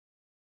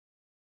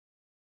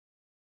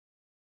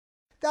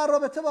در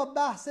رابطه با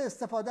بحث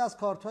استفاده از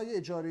کارتهای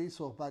اجاره‌ای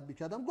صحبت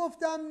می‌کردم.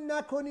 گفتم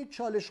نکنید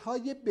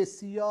چالش‌های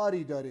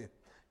بسیاری داره.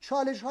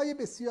 چالش‌های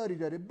بسیاری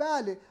داره.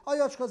 بله،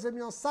 آیاج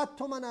کاظمیان 100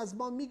 تومن از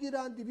ما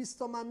میگیرند، 200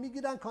 تومن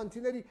میگیرند،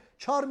 کانتینری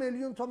 4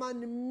 میلیون تومن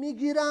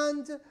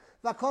میگیرند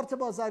و کارت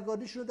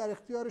بازرگانیشون رو در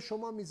اختیار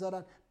شما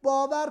میذارن.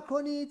 باور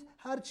کنید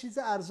هر چیز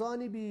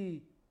ارزانی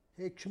بی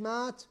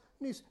حکمت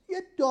نیست.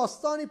 یه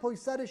داستانی پشت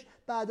سرش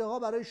بعدها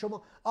برای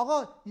شما.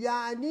 آقا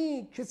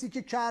یعنی کسی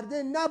که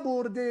کرده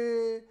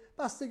نبرده؟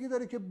 بستگی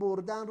داره که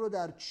بردن رو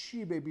در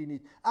چی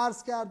ببینید.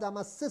 عرض کردم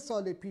از 3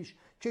 سال پیش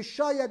که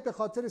شاید به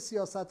خاطر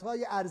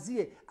سیاست‌های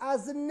ارضی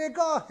از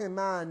نگاه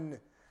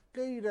من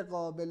غیر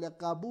قابل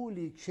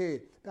قبولی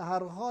که به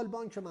هر حال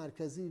بانک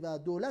مرکزی و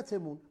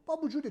دولتمون با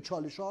وجود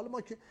چالش‌ها، حالا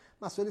ما که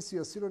مسائل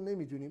سیاسی رو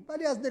نمیدونیم،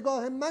 ولی از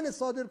نگاه من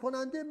صادر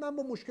کننده من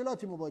با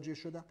مشکلاتی مواجه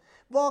شدم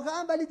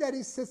واقعا. ولی در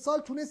این 3 سال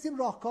تونستیم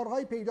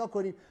راهکارهایی پیدا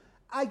کنیم.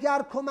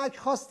 اگر کمک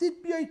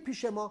خواستید بیایید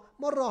پیش ما.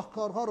 ما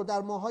راهکارها رو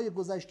در ماه‌های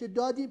گذشته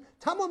دادیم.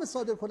 تمام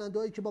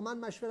صادرکننده‌هایی که با من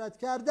مشورت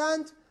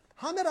کردند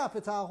همه رفع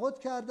تعهد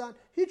کردند،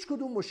 هیچ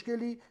کدوم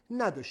مشکلی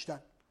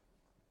نداشتن.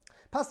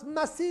 پس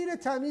مسیر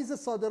تمیز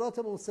صادرات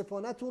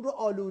منصفانه‌تون رو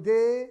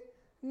آلوده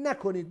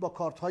نکنید با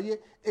کارت‌های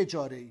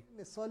اجاره‌ای.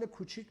 مثال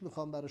کوچیک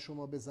میخوام برای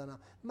شما بزنم.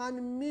 من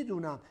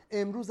میدونم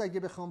امروز اگه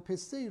بخوام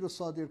پسته ای رو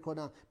صادر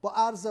کنم با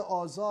ارز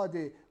آزاد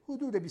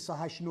حدود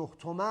 28-9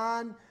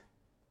 تومن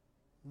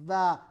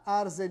و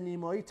ارز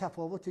نیمایی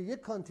تفاوت یک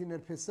کانتینر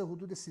پسته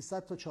حدود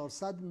 300 تا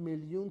 400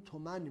 میلیون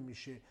تومن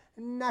میشه.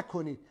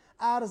 نکنید.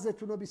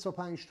 ارزتون رو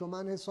 25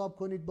 تومن حساب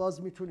کنید،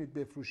 باز میتونید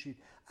بفروشید.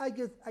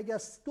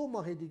 اگر 2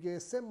 ماه دیگه،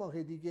 3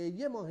 ماه دیگه،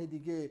 1 ماه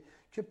دیگه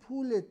که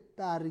پول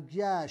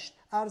برگشت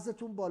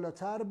ارزتون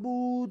بالاتر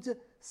بود،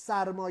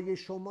 سرمایه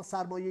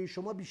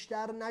شما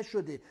بیشتر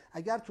نشده.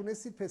 اگر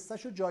تونستید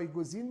پسته‌شو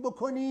جایگزین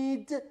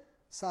بکنید،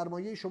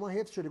 سرمایه شما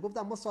حفظ شده.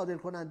 گفتم ما صادر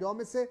کننده ها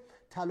مثل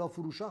طلا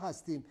فروش ها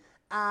هستیم.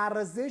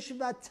 ارزش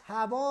و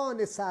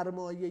توان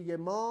سرمایه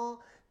ما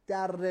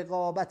در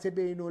رقابت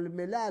بین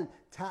الملل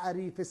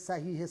تعریف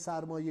صحیح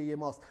سرمایه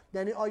ماست.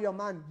 یعنی آیا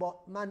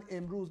من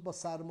امروز با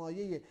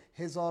سرمایه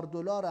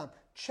 $1000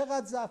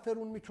 چقدر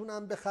زعفرون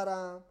میتونم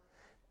بخرم؟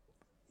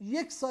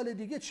 1 سال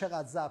دیگه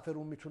چقدر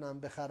زعفرون میتونم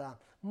بخرم؟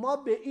 ما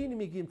به این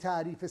میگیم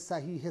تعریف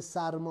صحیح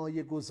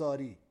سرمایه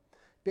گذاری.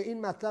 به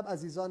این مطلب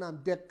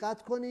عزیزانم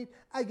دقت کنید.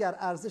 اگر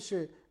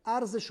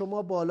ارز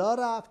شما بالا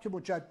رفت که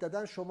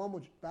مجددا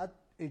شما بعد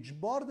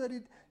اجبار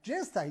دارید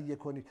جنس تهیه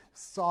کنید.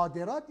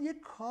 صادرات یک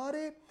کار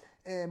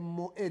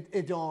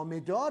ادامه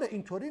داره.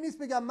 اینطوری نیست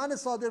بگم من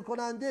صادر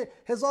کننده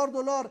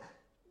 $1000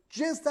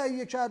 جنس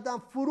تهیه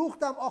کردم،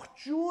 فروختم، آخ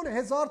جون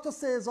 1000 تا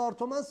 3000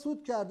 تومن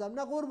سود کردم.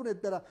 نه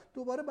قربونت برم،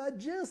 دوباره باید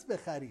جنس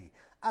بخری.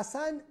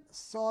 اصلا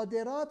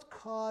صادرات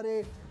کار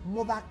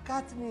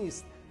موقت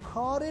نیست،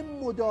 کار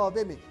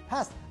مداومه.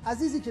 پس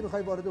عزیزی که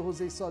میخوای وارد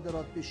حوزه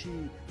صادرات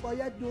بشی،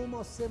 باید 2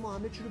 ماه 3 ماه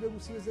همه چی رو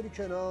ببوسی بذاری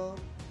کنار.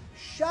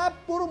 شب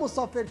برو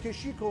مسافر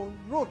کشی کن،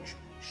 رک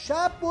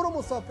شب برو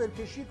مسافر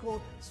کشی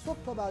کن، صبح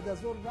تا بعد از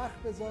ظهر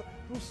وقت بذار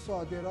رو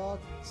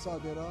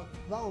صادرات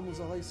و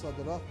آموزه های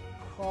صادرات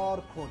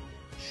کار کن.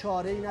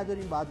 چاره ای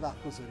نداریم، باید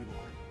وقت گذاری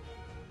بکنیم.